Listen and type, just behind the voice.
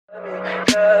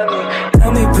love me.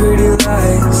 Tell me pretty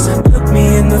lies, look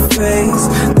me in the face.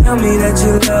 Tell me that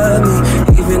you love me,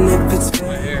 even if it's fake.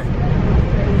 Right here.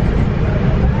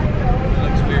 It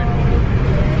looks weird.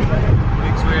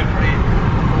 Looks weird to me.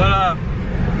 But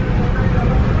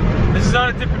this is on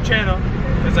a different channel,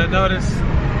 because I noticed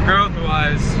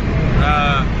growth-wise,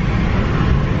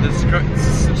 the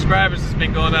subscribers has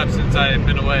been going up since I've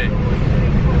been away.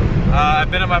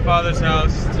 I've been at my father's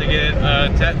house to get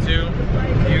a tattoo.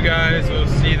 You guys will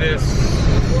see this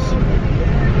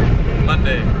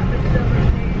Monday.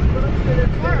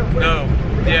 No,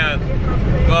 yeah.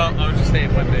 Well, I was just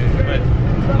saying Monday, but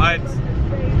mine's,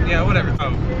 yeah, whatever.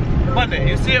 Oh, Monday.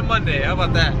 You see it Monday. How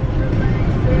about that?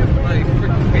 Like,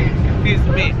 freaking confused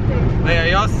me. But yeah,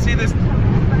 y'all see this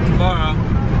tomorrow.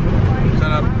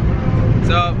 Shut up.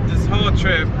 So this whole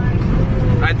trip,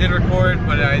 I did record,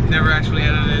 but I never actually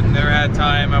edited, never had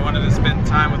time. I wanted to spend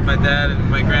time with my dad and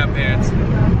my grandparents.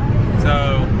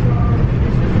 So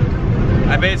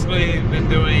I basically been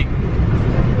doing,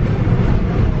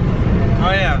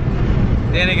 oh yeah,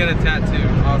 Danny got a tattoo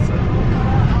also. I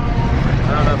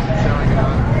don't know if it's showing it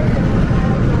on.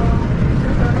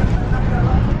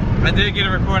 I did get a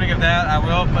recording of that. I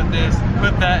will put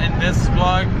that in this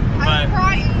vlog. But I'm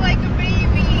crying like a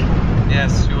baby.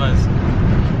 Yes, she was.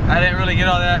 I didn't really get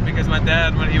all that because my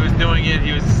dad, when he was doing it,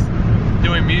 he was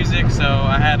doing music, so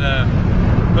I had to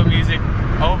put music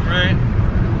over it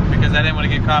because I didn't want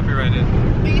to get copyrighted.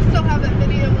 But you still have that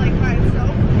video of like by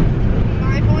itself?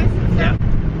 My voice and stuff?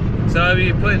 Yeah. So I'll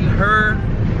be putting her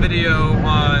video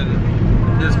on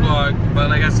this vlog, but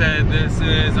like I said, this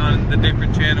is on the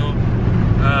different channel.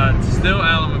 It's still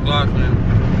Alan McLaughlin.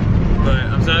 But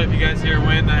I'm sorry if you guys hear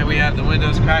wind. We have the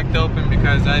windows cracked open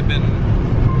because I've been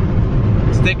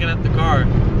stinking up the car.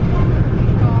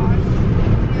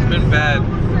 It's been bad.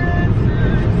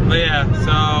 But yeah,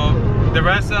 so the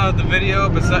rest of the video,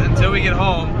 until we get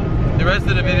home, the rest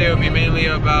of the video will be mainly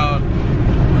about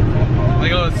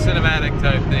like a little cinematic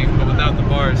type thing, but without the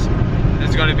bars.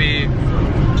 It's going to be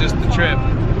just the trip.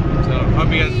 So hope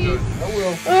you guys enjoy. I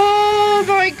will. Oh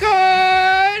my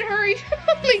god! Hurry!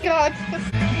 Oh my god!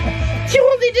 You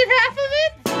only did half of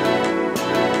it?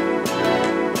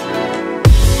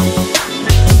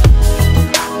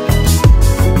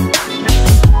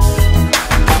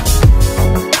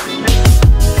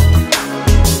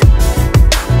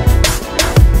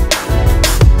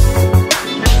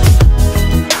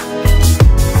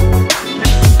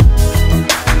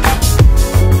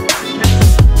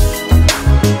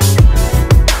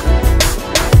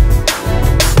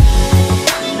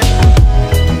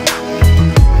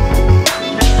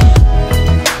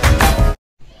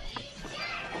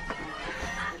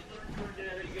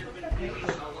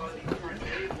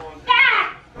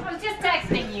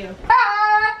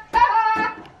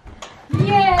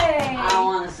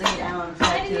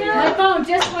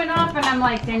 I'm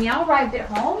like, Danielle arrived at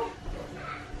home?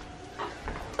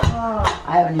 Oh.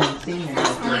 I haven't even seen it.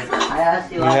 I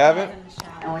asked you. You haven't?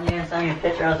 And when you didn't send me a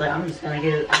picture, I was like, I'm just gonna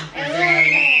get it.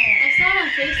 It's not on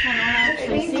FaceTime. I don't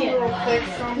actually see it.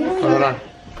 Hold on.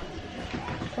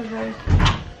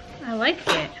 I like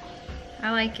it.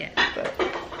 I like it.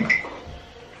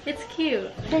 It's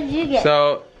cute. What did you get?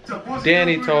 So,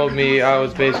 Danny told me I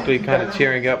was basically kind of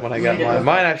cheering up when I got mine.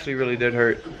 Mine actually really did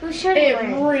hurt. It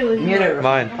really did.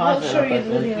 Mine. I'll show you the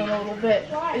video in a little bit.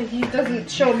 He doesn't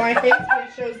show my face, but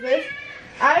he shows this.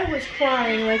 I was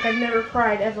crying like I've never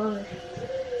cried ever.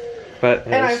 But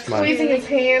and I'm squeezing his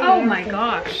hand. Oh my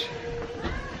gosh.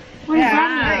 What does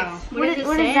that Wow. mean?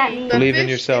 What does that mean? Believe in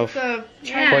yourself. Yeah,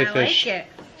 Koi I fish. like it.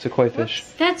 It's a koi fish.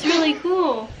 That's really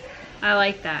cool. I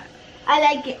like that. I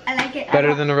like it. I like it.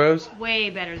 Better than the rose?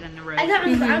 Way better than the rose. I got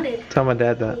ungrounded. Tell my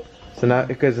dad that. So now,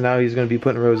 because now he's gonna be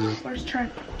putting roses. Where's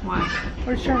Trent? Why?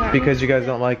 Where's Trent? Because you guys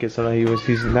don't like it, so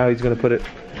now he's gonna put it.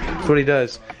 That's what he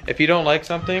does. If you don't like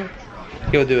something,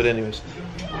 he'll do it anyways.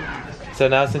 So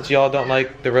now since y'all don't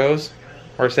like the rose,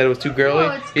 or said it was too girly,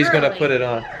 Well, it's he's gonna girly. put it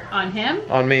on. On him?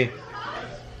 On me.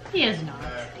 He is not.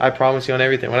 I promise you on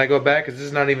everything. When I go back, because this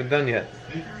is not even done yet.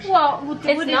 Well, what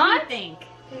It's did not? he think?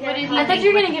 What did he I thought think you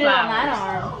were with gonna the get it on flowers?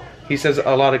 that arm. He says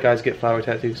a lot of guys get flower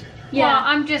tattoos. Yeah, well,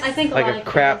 I'm just. I think Like lot a of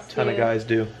crap kids ton of guys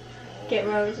do. get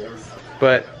roses.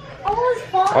 But Oh, it's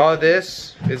fun. all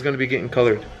this is gonna be getting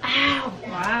colored. Ow.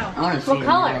 Wow. I want to see What it.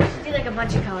 colors? Do like a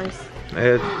bunch of colors.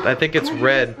 I think it's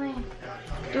red.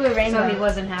 Do a rainbow. So he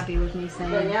wasn't happy with me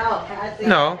saying. Danielle, can I see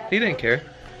No, he didn't care.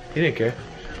 He didn't care.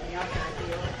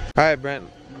 All right, Brent.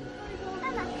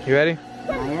 You ready?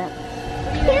 Not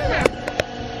yet.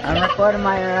 I'm recording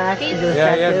my reaction to the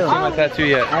Yeah, he hasn't tattoo. seen my tattoo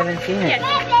yet. I haven't seen it.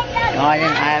 No, I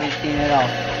didn't. I haven't seen it at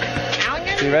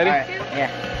all. You ready? Alright, yeah.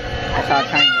 I saw a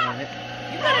triangle in it.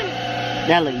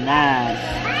 That look nice.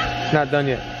 It's not done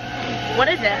yet. What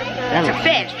is it? That It's a looks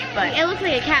fish, but it looks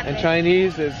like a In catfish.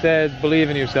 Chinese, it says believe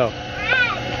in yourself.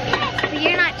 But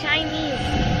you're not Chinese.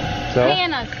 So,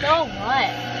 Hannah, so what?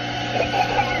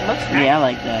 Looks nice. Yeah, I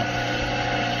like that.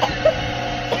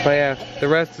 but yeah, the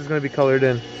rest is going to be colored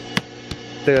in.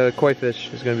 The koi fish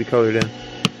is going to be colored in.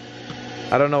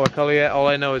 I don't know what color yet. All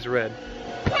I know is red.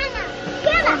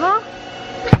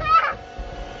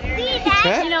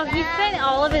 You know, he spent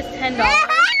all of his $10.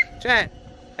 Chat.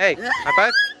 Hey, high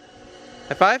five.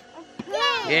 High five.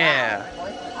 Yeah.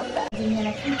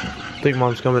 I think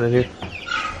mom's coming in here.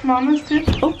 Mama's too.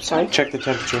 Oh, sorry. Check the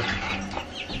temperature.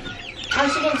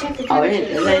 How's she gonna check the Oh, temperature?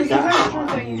 it ain't that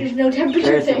hot in here. There's no temperature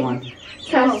There's the thing. one.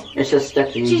 So, It's just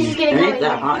stuck in She's here. just getting It ain't going.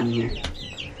 that hot in here.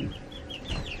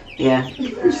 Yeah.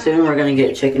 Soon we're gonna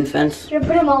get chicken fence. you're put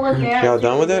them all in there. Y'all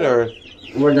done with it or?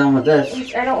 We're done with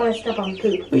this. I don't want to step on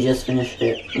poop. We just finished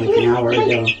it like an hour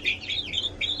ago.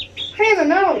 Hannah,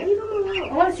 no.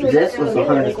 I want to see what This that was the really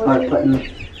hardest is. part,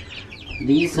 putting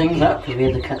these things up, because we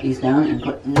had to cut these down and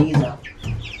put these up.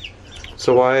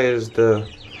 So why is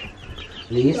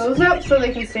These, Those up so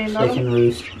they can stand they on them. can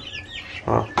roost.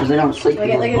 Oh. Because they don't sleep Look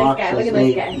in at those this guy, boxes. look at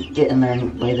They this guy. get in there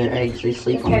and lay their eggs. They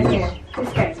sleep This on guy's this. weird.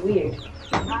 This guy's weird.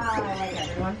 I like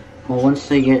everyone. Well, once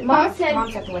they get... Mom said,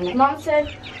 Mom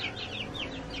said,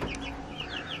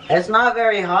 It's not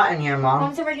very hot in here,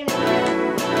 Mom. we're gonna